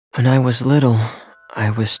When I was little, I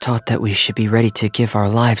was taught that we should be ready to give our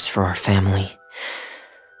lives for our family.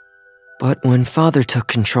 But when Father took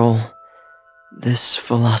control, this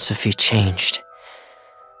philosophy changed.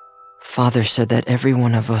 Father said that every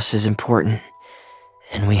one of us is important,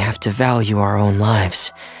 and we have to value our own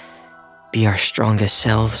lives, be our strongest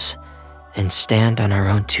selves, and stand on our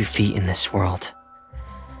own 2 feet in this world.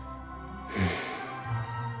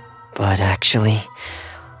 But actually,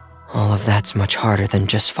 all of that's much harder than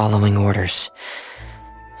just following orders.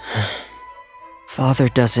 Father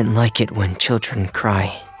doesn't like it when children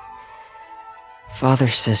cry. Father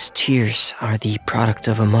says tears are the product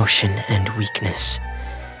of emotion and weakness.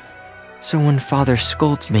 So when Father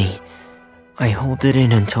scolds me, I hold it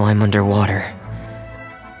in until I'm underwater,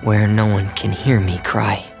 where no one can hear me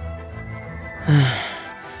cry.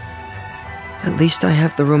 At least I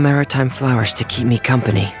have the Maritime flowers to keep me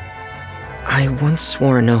company. I once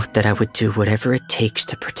swore an oath that I would do whatever it takes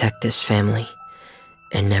to protect this family,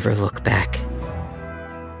 and never look back.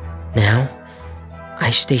 Now, I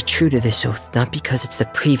stay true to this oath not because it's the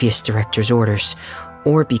previous director's orders,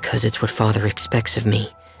 or because it's what Father expects of me,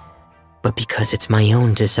 but because it's my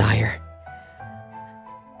own desire.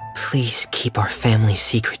 Please keep our family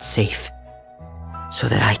secret safe, so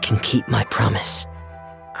that I can keep my promise.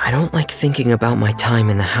 I don't like thinking about my time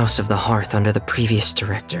in the House of the Hearth under the previous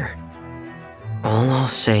director. All I'll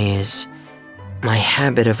say is, my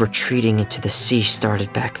habit of retreating into the sea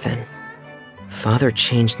started back then. Father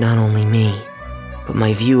changed not only me, but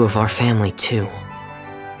my view of our family too.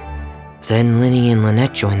 Then Lyney and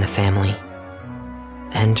Lynette joined the family,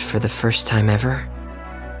 and for the first time ever,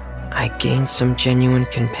 I gained some genuine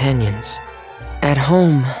companions. At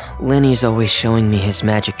home, Lyney's always showing me his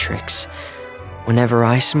magic tricks. Whenever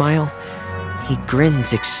I smile, he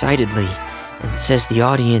grins excitedly and says the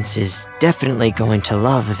audience is definitely going to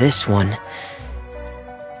love this one.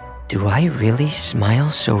 Do I really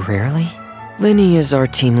smile so rarely? Lyney is our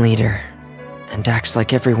team leader and acts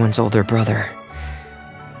like everyone's older brother.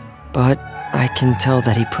 But I can tell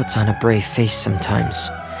that he puts on a brave face sometimes.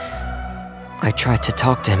 I tried to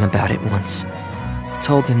talk to him about it once.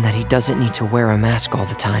 Told him that he doesn't need to wear a mask all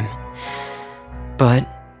the time. But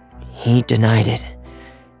he denied it,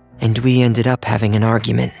 and we ended up having an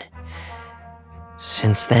argument.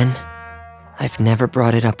 Since then, I've never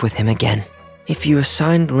brought it up with him again. If you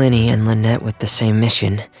assigned Lyney and Lynette with the same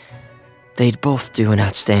mission, they'd both do an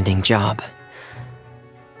outstanding job.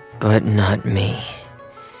 But not me.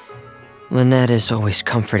 Lynette is always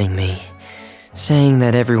comforting me, saying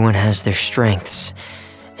that everyone has their strengths,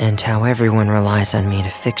 and how everyone relies on me to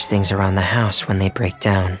fix things around the house when they break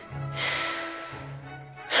down.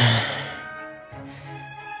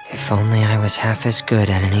 If only I was half as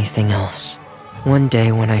good at anything else. One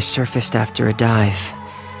day when I surfaced after a dive,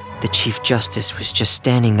 the Chief Justice was just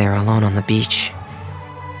standing there alone on the beach.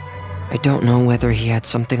 I don't know whether he had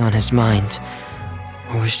something on his mind,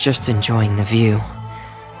 or was just enjoying the view.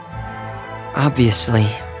 Obviously,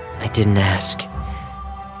 I didn't ask.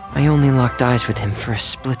 I only locked eyes with him for a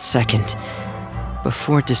split second,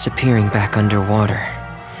 before disappearing back underwater.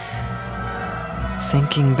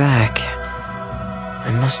 Thinking back, I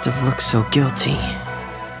must have looked so guilty.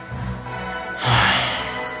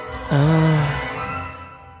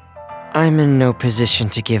 I'm in no position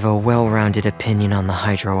to give a well-rounded opinion on the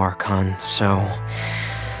Hydro Archon, so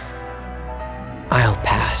I'll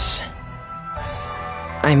pass.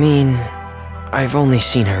 I mean, I've only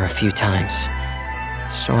seen her a few times,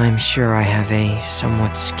 so I'm sure I have a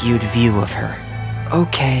somewhat skewed view of her.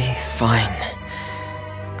 Okay, fine.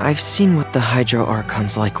 I've seen what the Hydro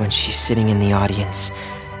Archon's like when she's sitting in the audience.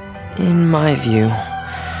 In my view,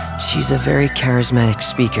 she's a very charismatic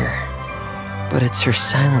speaker, but it's her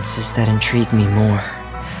silences that intrigue me more.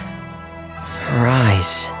 Her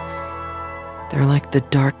eyes, they're like the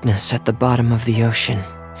darkness at the bottom of the ocean,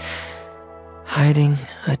 hiding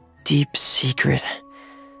a deep secret,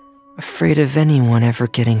 afraid of anyone ever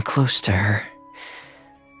getting close to her.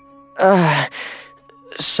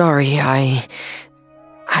 Sorry, I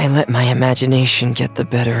let my imagination get the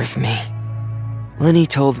better of me. Lyney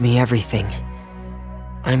told me everything.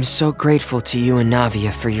 I'm so grateful to you and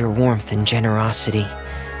Navia for your warmth and generosity.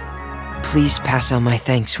 Please pass on my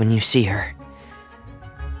thanks when you see her.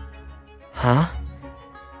 Huh?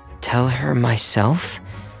 Tell her myself?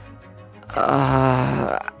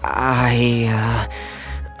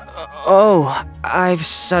 Oh, I've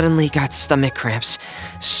suddenly got stomach cramps.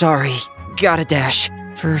 Sorry, gotta dash.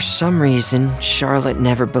 For some reason, Charlotte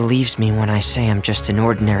never believes me when I say I'm just an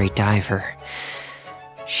ordinary diver.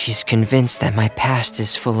 She's convinced that my past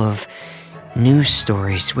is full of news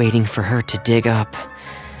stories waiting for her to dig up.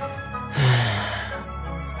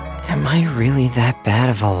 Am I really that bad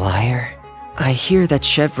of a liar? I hear that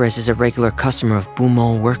CHEVREUSE is a regular customer of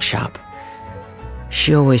Boumol Workshop.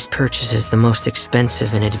 She always purchases the most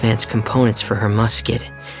expensive and advanced components for her musket.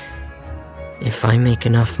 If I make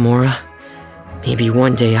enough Mora, maybe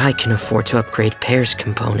one day I can afford to upgrade Pear's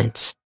components.